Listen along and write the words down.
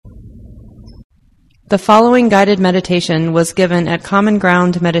The following guided meditation was given at Common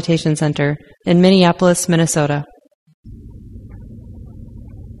Ground Meditation Center in Minneapolis, Minnesota.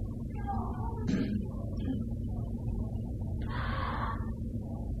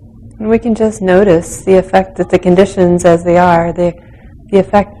 And we can just notice the effect that the conditions as they are, the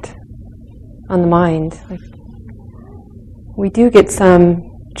effect on the mind. Like, we do get some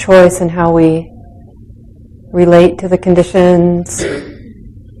choice in how we relate to the conditions.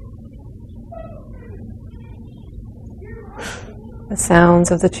 The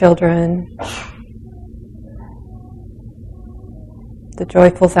sounds of the children, the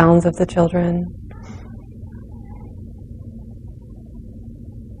joyful sounds of the children.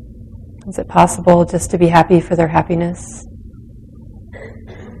 Is it possible just to be happy for their happiness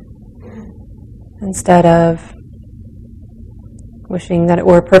instead of wishing that it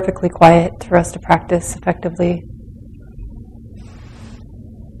were perfectly quiet for us to practice effectively?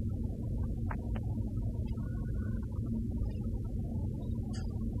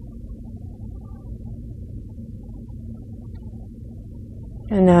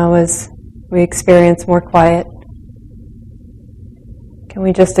 And now as we experience more quiet, can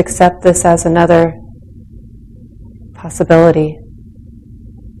we just accept this as another possibility?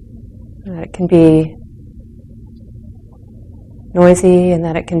 That it can be noisy and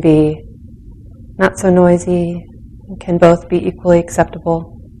that it can be not so noisy. It can both be equally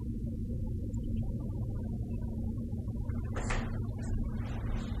acceptable.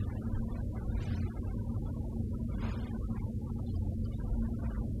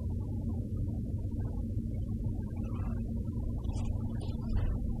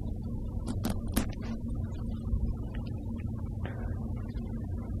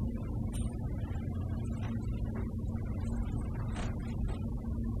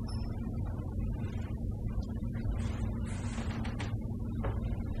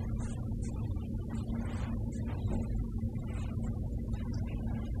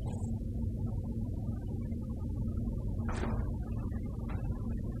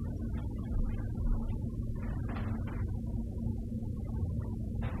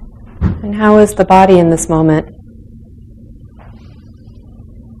 And how is the body in this moment?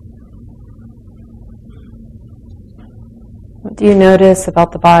 What do you notice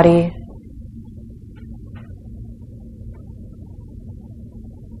about the body?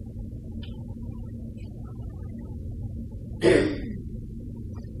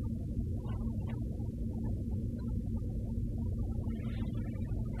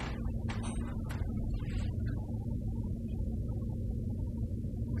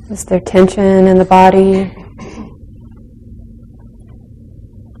 Is there tension in the body?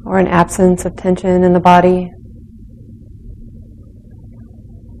 Or an absence of tension in the body?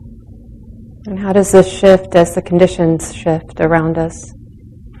 And how does this shift as the conditions shift around us?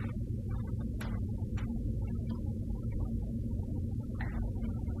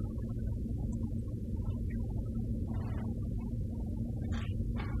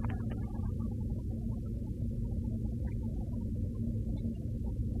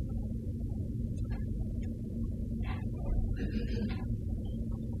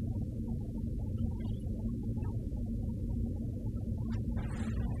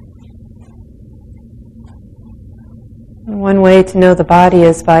 One way to know the body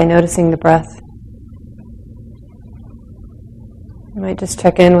is by noticing the breath. You might just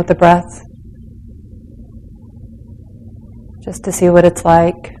check in with the breath, just to see what it's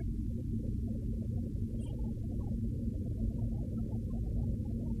like.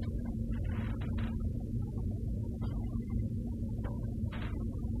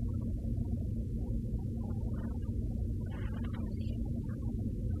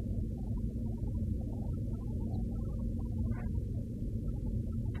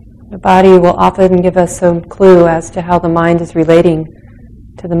 The body will often give us some clue as to how the mind is relating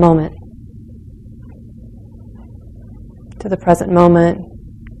to the moment, to the present moment,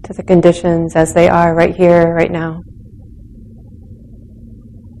 to the conditions as they are right here, right now.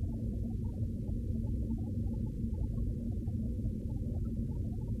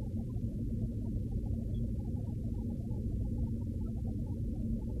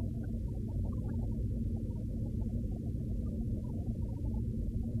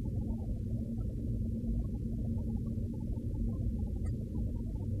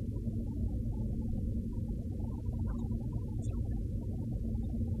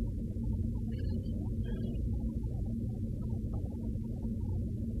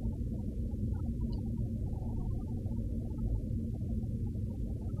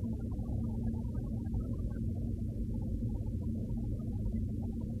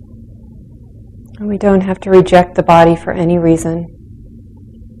 And we don't have to reject the body for any reason.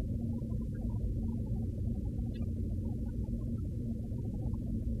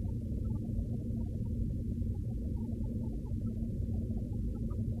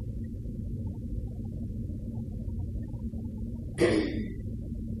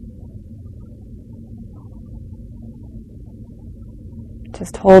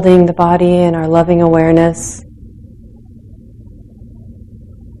 Just holding the body in our loving awareness,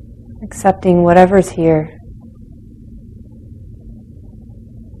 accepting whatever's here.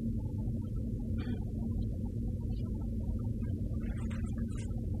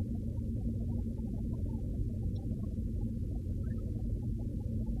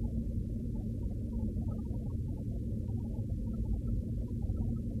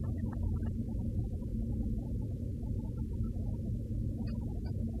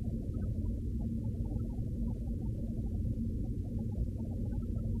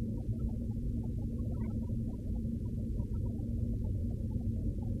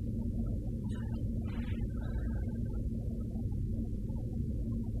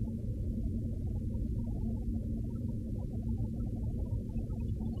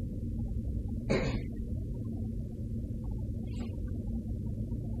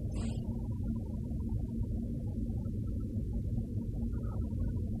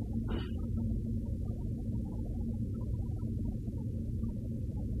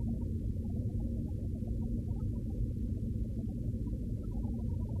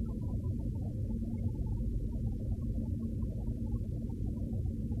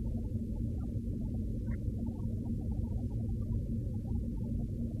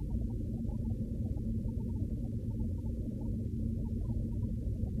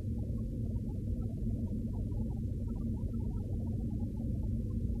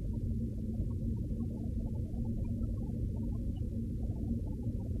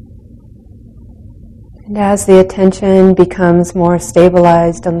 And as the attention becomes more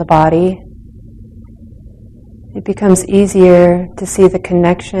stabilized on the body, it becomes easier to see the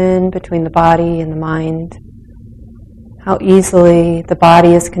connection between the body and the mind. How easily the body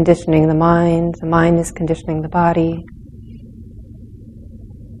is conditioning the mind is conditioning the body.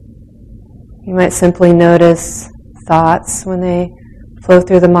 You might simply notice thoughts when they flow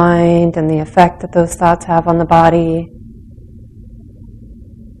through the mind and the effect that those thoughts have on the body.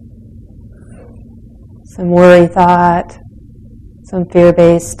 Some worry thought, some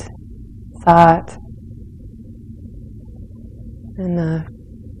fear-based thought, and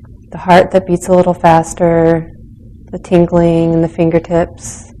the heart that beats a little faster, the tingling in the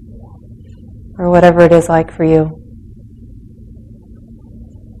fingertips, or whatever it is like for you.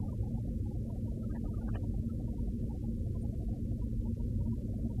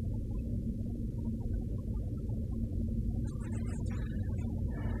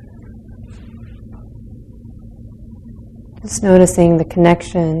 Just noticing the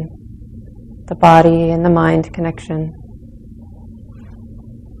connection, the body and the mind connection.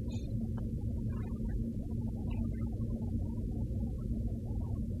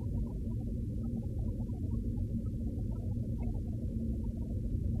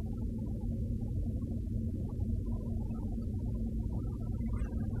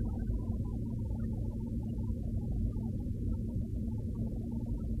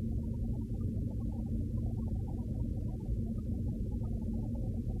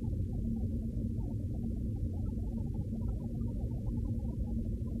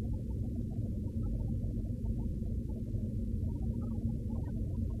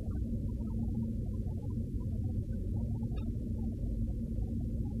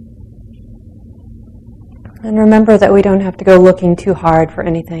 And remember that we don't have to go looking too hard for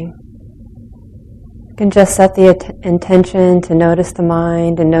anything. We can just set the intention to notice the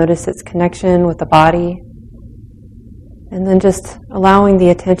mind and notice its connection with the body. And then just allowing the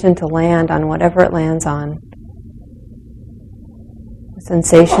attention to land on whatever it lands on. The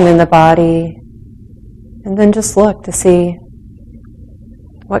sensation in the body. And then just look to see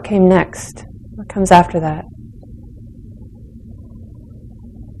what came next, what comes after that.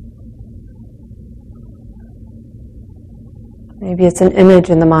 Maybe it's an image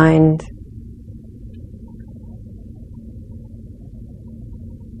in the mind.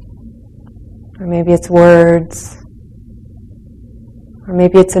 Or maybe it's words. Or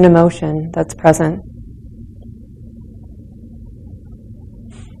maybe it's an emotion that's present.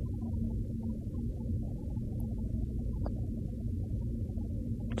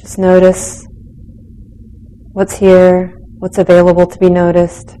 Just notice what's here, what's available to be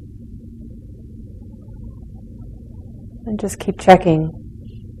noticed. And just keep checking.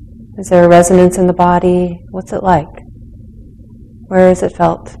 Is there a resonance in the body? What's it like? Where is it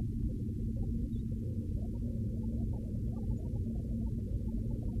felt?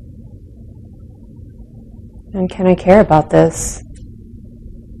 And can I care about this?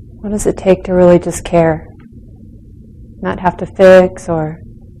 What does it take to really just care? Not have to fix or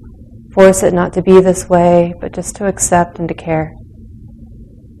force it not to be this way, but just to accept and to care.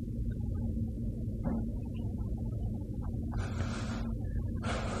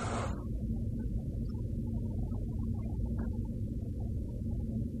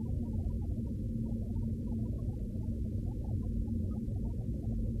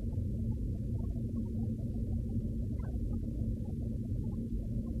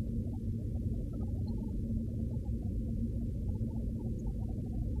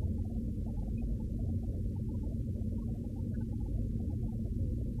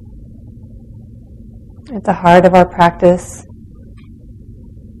 At the heart of our practice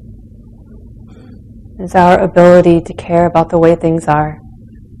is our ability to care about the way things are,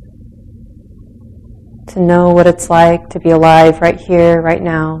 to know what it's like to be alive right here, right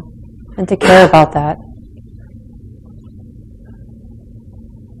now, and to care about that.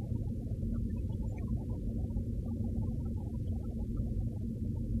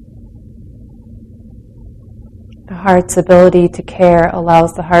 The heart's ability to care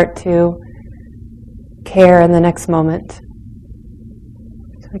allows the heart to care in the next moment.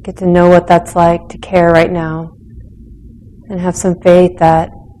 So we get to know what that's like to care right now and have some faith that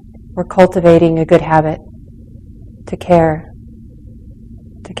we're cultivating a good habit to care.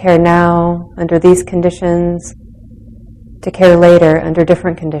 To care now under these conditions, to care later under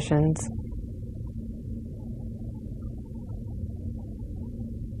different conditions.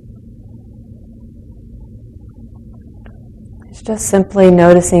 It's just simply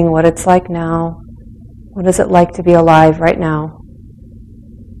noticing what it's like now. What is it like to be alive right now?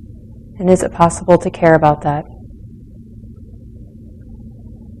 And is it possible to care about that?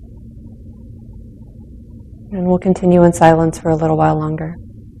 And we'll continue in silence for a little while longer.